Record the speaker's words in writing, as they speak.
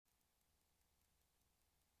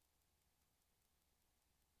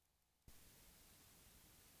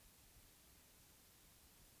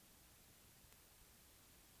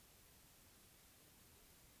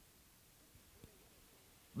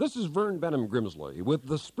This is Vern Benham Grimsley with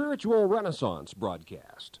the Spiritual Renaissance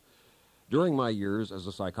broadcast. During my years as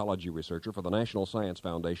a psychology researcher for the National Science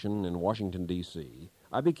Foundation in Washington, D.C.,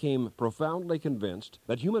 I became profoundly convinced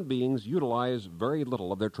that human beings utilize very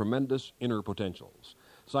little of their tremendous inner potentials.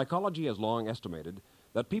 Psychology has long estimated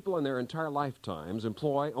that people in their entire lifetimes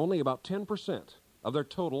employ only about 10% of their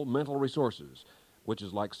total mental resources, which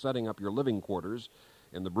is like setting up your living quarters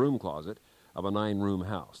in the broom closet of a 9-room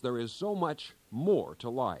house. There is so much more to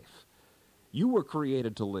life. You were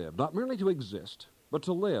created to live, not merely to exist, but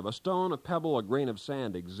to live. A stone, a pebble, a grain of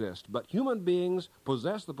sand exist, but human beings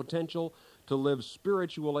possess the potential to live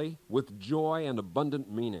spiritually with joy and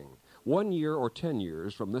abundant meaning. 1 year or 10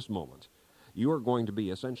 years from this moment, you are going to be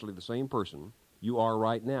essentially the same person you are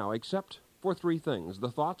right now, except for 3 things: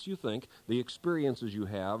 the thoughts you think, the experiences you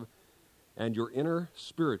have, and your inner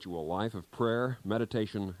spiritual life of prayer,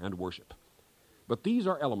 meditation, and worship. But these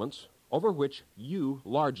are elements over which you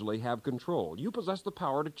largely have control. You possess the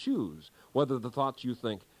power to choose whether the thoughts you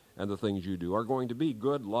think and the things you do are going to be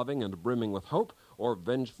good, loving, and brimming with hope, or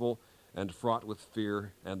vengeful and fraught with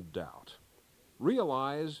fear and doubt.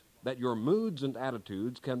 Realize that your moods and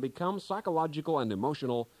attitudes can become psychological and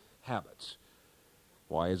emotional habits.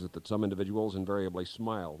 Why is it that some individuals invariably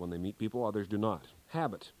smile when they meet people, others do not?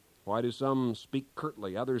 Habit. Why do some speak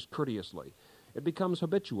curtly, others courteously? It becomes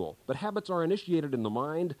habitual, but habits are initiated in the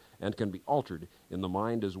mind and can be altered in the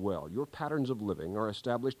mind as well. Your patterns of living are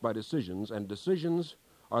established by decisions, and decisions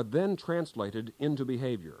are then translated into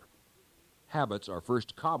behavior. Habits are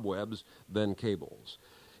first cobwebs, then cables.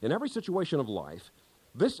 In every situation of life,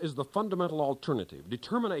 this is the fundamental alternative: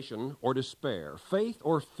 determination or despair, faith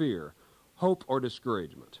or fear, hope or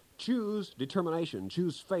discouragement. Choose determination,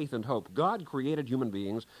 choose faith and hope. God created human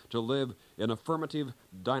beings to live in affirmative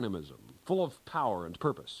dynamism, full of power and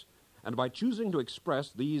purpose. And by choosing to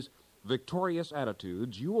express these victorious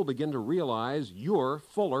attitudes, you will begin to realize your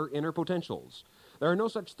fuller inner potentials. There are no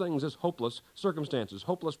such things as hopeless circumstances,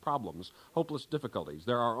 hopeless problems, hopeless difficulties.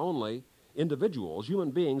 There are only individuals,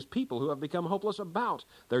 human beings, people who have become hopeless about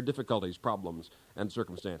their difficulties, problems, and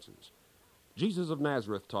circumstances. Jesus of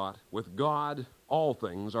Nazareth taught, with God, all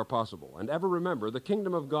things are possible. And ever remember, the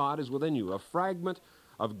kingdom of God is within you. A fragment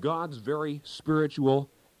of God's very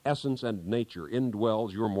spiritual essence and nature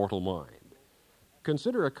indwells your mortal mind.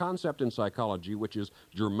 Consider a concept in psychology which is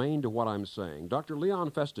germane to what I'm saying. Dr.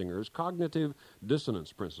 Leon Festinger's cognitive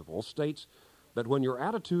dissonance principle states that when your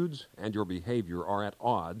attitudes and your behavior are at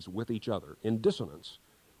odds with each other, in dissonance,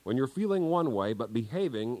 when you're feeling one way but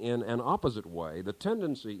behaving in an opposite way, the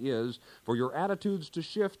tendency is for your attitudes to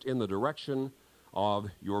shift in the direction of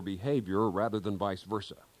your behavior rather than vice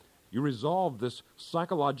versa. You resolve this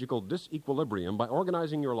psychological disequilibrium by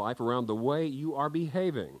organizing your life around the way you are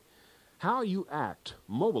behaving. How you act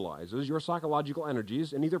mobilizes your psychological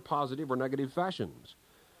energies in either positive or negative fashions.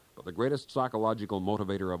 But the greatest psychological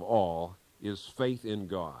motivator of all is faith in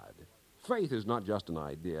God. Faith is not just an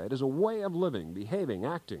idea. It is a way of living, behaving,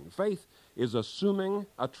 acting. Faith is assuming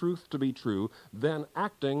a truth to be true, then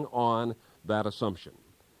acting on that assumption.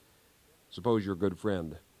 Suppose your good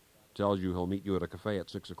friend tells you he'll meet you at a cafe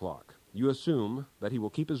at 6 o'clock. You assume that he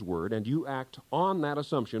will keep his word, and you act on that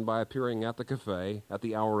assumption by appearing at the cafe at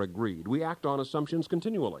the hour agreed. We act on assumptions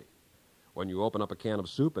continually. When you open up a can of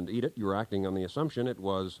soup and eat it, you're acting on the assumption it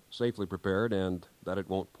was safely prepared and that it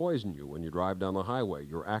won't poison you. When you drive down the highway,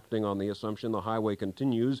 you're acting on the assumption the highway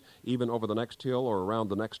continues even over the next hill or around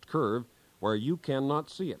the next curve where you cannot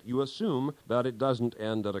see it. You assume that it doesn't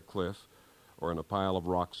end at a cliff or in a pile of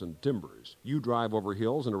rocks and timbers. You drive over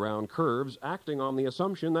hills and around curves, acting on the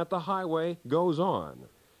assumption that the highway goes on.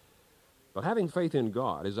 But having faith in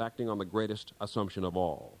God is acting on the greatest assumption of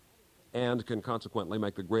all, and can consequently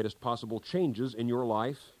make the greatest possible changes in your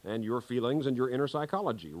life and your feelings and your inner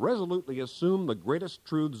psychology. Resolutely assume the greatest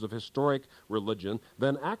truths of historic religion,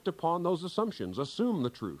 then act upon those assumptions. Assume the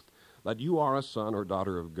truth that you are a son or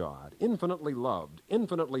daughter of God, infinitely loved,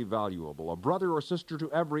 infinitely valuable, a brother or sister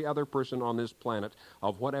to every other person on this planet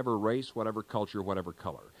of whatever race, whatever culture, whatever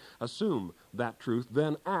color. Assume that truth,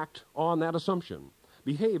 then act on that assumption.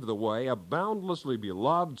 Behave the way a boundlessly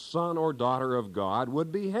beloved son or daughter of God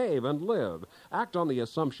would behave and live. Act on the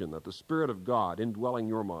assumption that the Spirit of God indwelling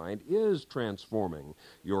your mind is transforming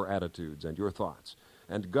your attitudes and your thoughts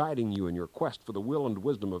and guiding you in your quest for the will and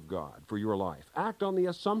wisdom of God for your life. Act on the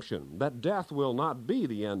assumption that death will not be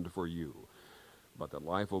the end for you, but that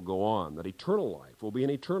life will go on, that eternal life will be an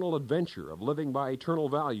eternal adventure of living by eternal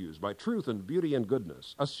values, by truth and beauty and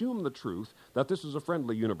goodness. Assume the truth that this is a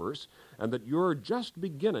friendly universe and that you're just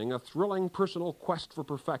beginning a thrilling personal quest for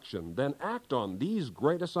perfection. Then act on these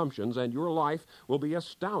great assumptions and your life will be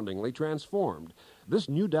astoundingly transformed. This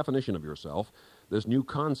new definition of yourself, this new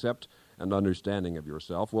concept and understanding of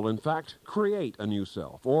yourself will in fact create a new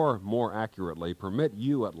self, or more accurately, permit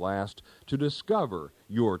you at last to discover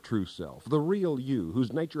your true self, the real you,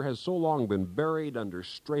 whose nature has so long been buried under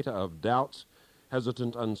strata of doubts,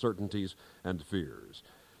 hesitant uncertainties, and fears.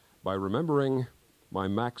 By remembering my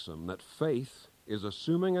maxim that faith is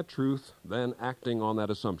assuming a truth, then acting on that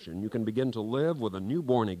assumption, you can begin to live with a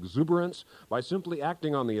newborn exuberance by simply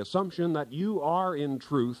acting on the assumption that you are in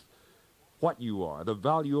truth what you are, the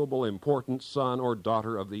valuable, important son or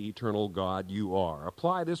daughter of the eternal God you are.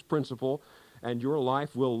 Apply this principle, and your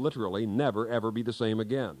life will literally never, ever be the same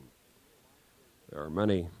again. There are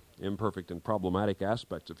many imperfect and problematic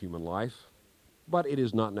aspects of human life, but it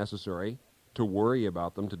is not necessary to worry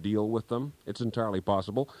about them, to deal with them. It's entirely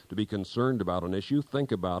possible to be concerned about an issue,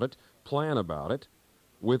 think about it, plan about it,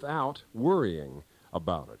 without worrying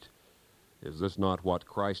about it. Is this not what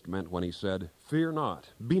Christ meant when he said, "Fear not,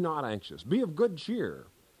 be not anxious, be of good cheer.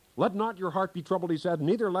 Let not your heart be troubled," he said,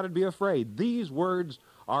 "neither let it be afraid." These words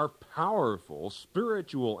are powerful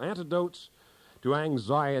spiritual antidotes to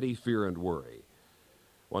anxiety, fear, and worry.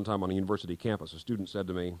 One time on a university campus, a student said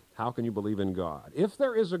to me, "How can you believe in God? If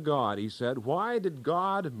there is a God," he said, "why did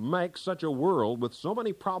God make such a world with so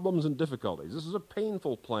many problems and difficulties? This is a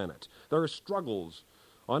painful planet. There are struggles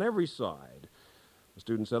on every side." The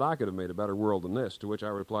student said, "I could have made a better world than this," to which I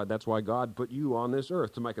replied, "That's why God put you on this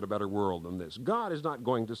earth, to make it a better world than this. God is not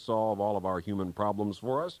going to solve all of our human problems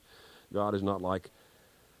for us. God is not like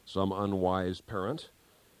some unwise parent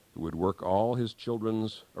who would work all his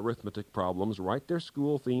children's arithmetic problems, write their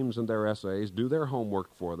school themes and their essays, do their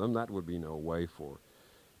homework for them. That would be no way for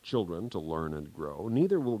children to learn and grow.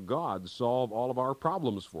 Neither will God solve all of our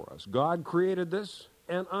problems for us. God created this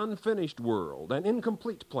an unfinished world, an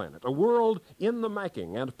incomplete planet, a world in the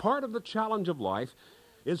making, and part of the challenge of life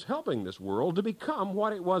is helping this world to become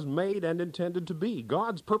what it was made and intended to be.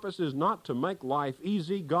 God's purpose is not to make life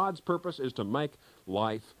easy. God's purpose is to make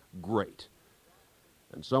life great.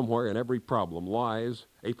 And somewhere in every problem lies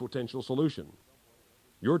a potential solution.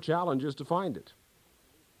 Your challenge is to find it.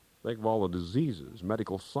 Think of all the diseases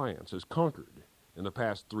medical science has conquered in the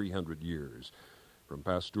past 300 years. From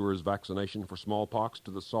Pasteur's vaccination for smallpox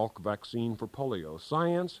to the Salk vaccine for polio,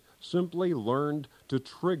 science simply learned to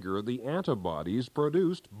trigger the antibodies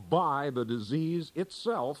produced by the disease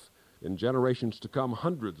itself. In generations to come,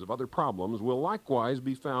 hundreds of other problems will likewise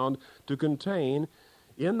be found to contain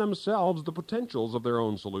in themselves the potentials of their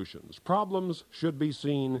own solutions. Problems should be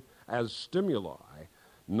seen as stimuli,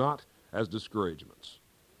 not as discouragements.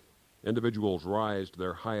 Individuals rise to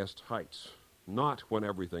their highest heights, not when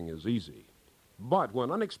everything is easy, but when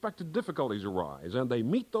unexpected difficulties arise, and they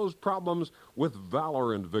meet those problems with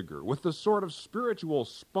valor and vigor, with the sort of spiritual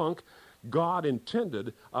spunk God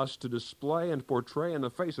intended us to display and portray in the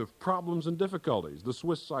face of problems and difficulties. The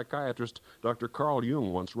Swiss psychiatrist Dr. Carl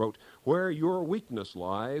Jung once wrote, "Where your weakness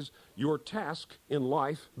lies, your task in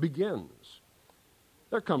life begins."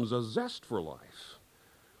 There comes a zest for life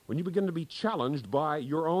when you begin to be challenged by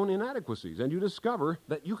your own inadequacies, and you discover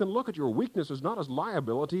that you can look at your weaknesses not as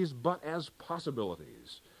liabilities, but as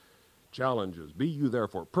possibilities. Challenges. "Be you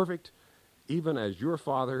therefore perfect, even as your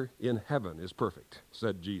Father in heaven is perfect,"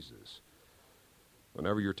 said Jesus.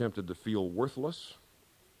 Whenever you're tempted to feel worthless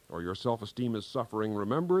or your self-esteem is suffering,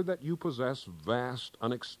 remember that you possess vast,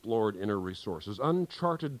 unexplored inner resources,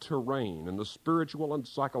 uncharted terrain in the spiritual and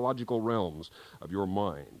psychological realms of your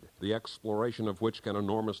mind, the exploration of which can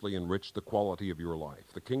enormously enrich the quality of your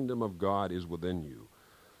life. The kingdom of God is within you.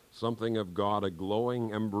 Something of God, a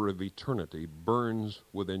glowing ember of eternity, burns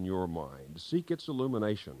within your mind. Seek its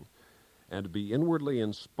illumination and be inwardly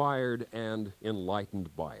inspired and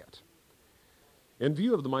enlightened by it. In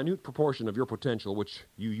view of the minute proportion of your potential which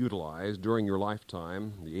you utilize during your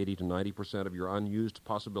lifetime, the 80 to 90% of your unused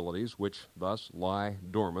possibilities which thus lie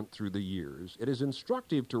dormant through the years, it is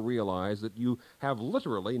instructive to realize that you have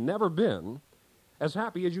literally never been as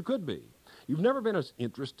happy as you could be. You've never been as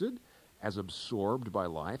interested, as absorbed by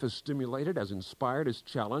life, as stimulated, as inspired, as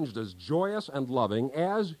challenged, as joyous and loving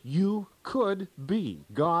as you could be.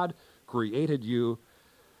 God created you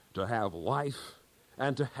to have life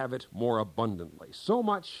and to have it more abundantly. So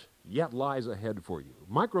much yet lies ahead for you.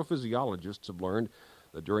 Microphysiologists have learned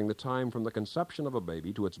that during the time from the conception of a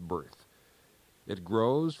baby to its birth, it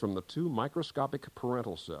grows from the 2 microscopic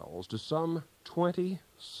parental cells to some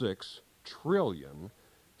 26 trillion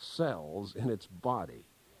cells in its body.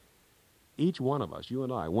 Each one of us, you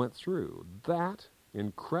and I, went through that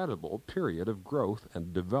incredible period of growth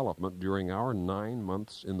and development during our 9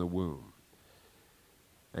 months in the womb.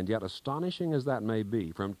 And yet, astonishing as that may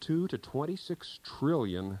be, from 2 to 26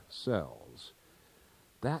 trillion cells,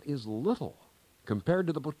 that is little compared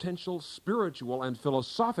to the potential spiritual and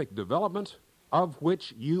philosophic development of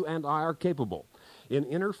which you and I are capable. In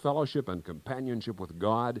inner fellowship and companionship with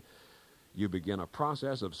God, you begin a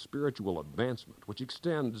process of spiritual advancement which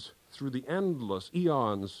extends through the endless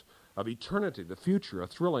eons of eternity, the future, a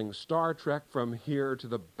thrilling Star Trek from here to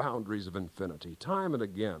the boundaries of infinity. Time and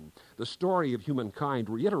again, the story of humankind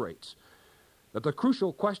reiterates that the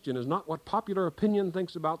crucial question is not what popular opinion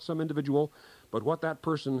thinks about some individual, but what that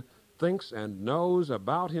person thinks and knows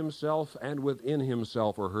about himself and within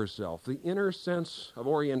himself or herself, the inner sense of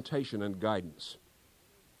orientation and guidance.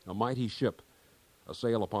 A mighty ship, a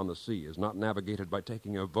sail upon the sea, is not navigated by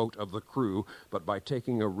taking a vote of the crew, but by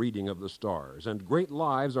taking a reading of the stars. And great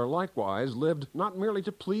lives are likewise lived not merely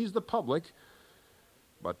to please the public,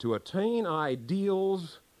 but to attain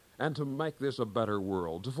ideals and to make this a better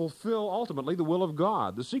world, to fulfill ultimately the will of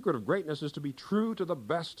God. The secret of greatness is to be true to the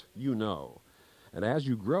best you know. And as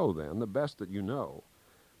you grow, then, the best that you know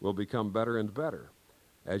will become better and better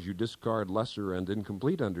as you discard lesser and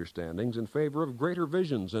incomplete understandings in favor of greater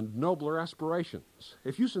visions and nobler aspirations.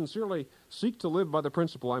 If you sincerely seek to live by the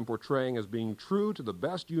principle I'm portraying as being true to the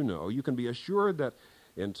best you know, you can be assured that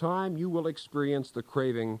in time you will experience the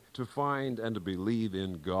craving to find and to believe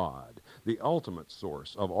in God, the ultimate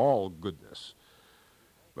source of all goodness.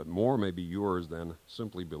 But more may be yours than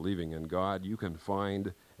simply believing in God. You can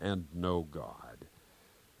find and know God.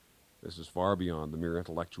 This is far beyond the mere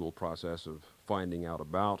intellectual process of finding out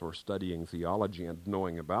about or studying theology and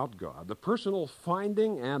knowing about God. The personal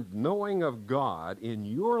finding and knowing of God in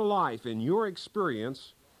your life, in your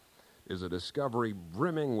experience, is a discovery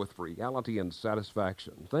brimming with reality and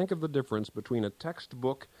satisfaction. Think of the difference between a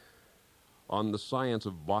textbook on the science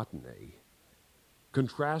of botany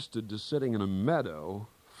contrasted to sitting in a meadow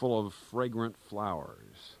full of fragrant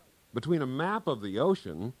flowers, between a map of the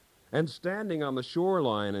ocean and standing on the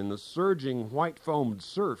shoreline in the surging white-foamed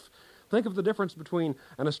surf. Think of the difference between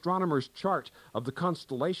an astronomer's chart of the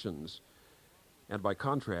constellations and, by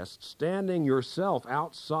contrast, standing yourself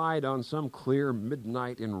outside on some clear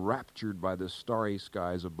midnight enraptured by the starry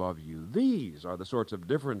skies above you. These are the sorts of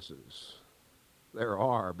differences there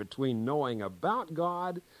are between knowing about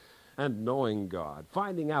God and knowing God,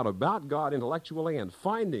 finding out about God intellectually and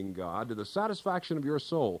finding God to the satisfaction of your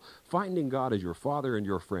soul, finding God as your Father and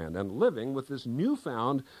your friend, and living with this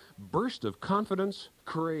newfound burst of confidence,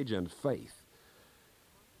 courage, and faith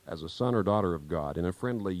as a son or daughter of God in a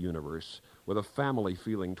friendly universe with a family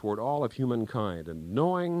feeling toward all of humankind, and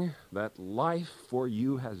knowing that life for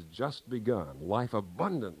you has just begun, life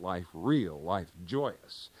abundant, life real, life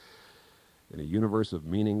joyous, in a universe of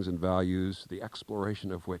meanings and values, the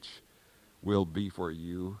exploration of which will be for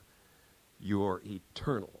you your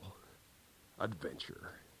eternal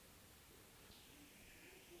adventure.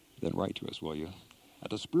 Then write to us, will you? At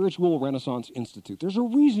the Spiritual Renaissance Institute. There's a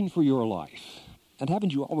reason for your life. And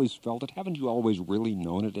haven't you always felt it? Haven't you always really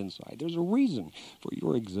known it inside? There's a reason for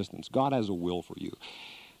your existence. God has a will for you.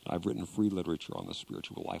 I've written free literature on the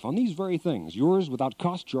spiritual life, on these very things, yours without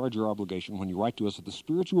cost, charge, or obligation when you write to us at the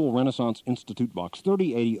Spiritual Renaissance Institute, Box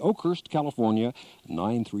 3080, Oakhurst, California,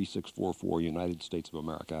 93644, United States of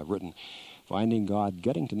America. I've written Finding God,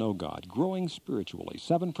 Getting to Know God, Growing Spiritually,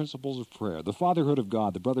 7 Principles of Prayer, The Fatherhood of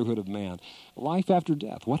God, The Brotherhood of Man, Life After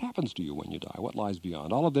Death, What Happens to You When You Die, What Lies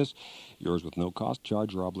Beyond. All of this, yours with no cost,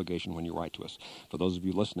 charge, or obligation when you write to us. For those of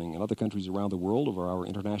you listening in other countries around the world over our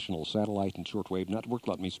international satellite and shortwave network,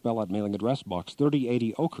 let me spell out mailing address, Box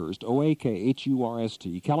 3080, Oakhurst, Oakhurst,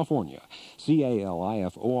 California, California,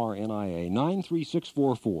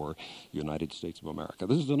 93644, United States of America.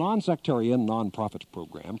 This is a non-sectarian, non-profit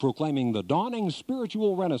program proclaiming the dawning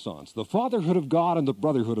spiritual renaissance, the fatherhood of God and the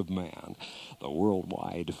brotherhood of man, the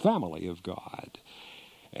worldwide family of God.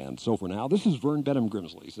 And so for now, this is Vern Benham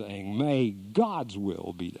Grimsley saying, may God's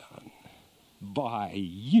will be done by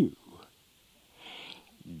you.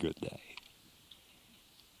 Good day.